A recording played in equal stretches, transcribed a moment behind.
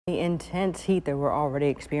The intense heat that we're already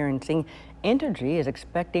experiencing, Entergy is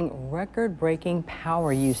expecting record-breaking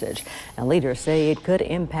power usage, and leaders say it could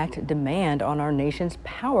impact demand on our nation's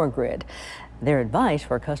power grid. Their advice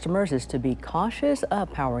for customers is to be cautious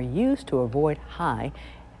of power use to avoid high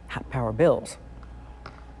power bills.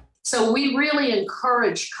 So we really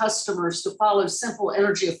encourage customers to follow simple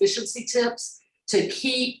energy efficiency tips to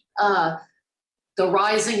keep the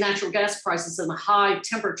rising natural gas prices and the high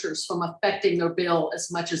temperatures from affecting their bill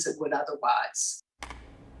as much as it would otherwise.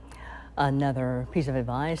 Another piece of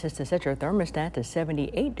advice is to set your thermostat to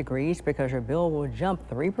 78 degrees because your bill will jump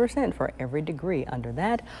 3% for every degree under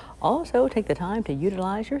that. Also, take the time to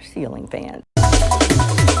utilize your ceiling fan.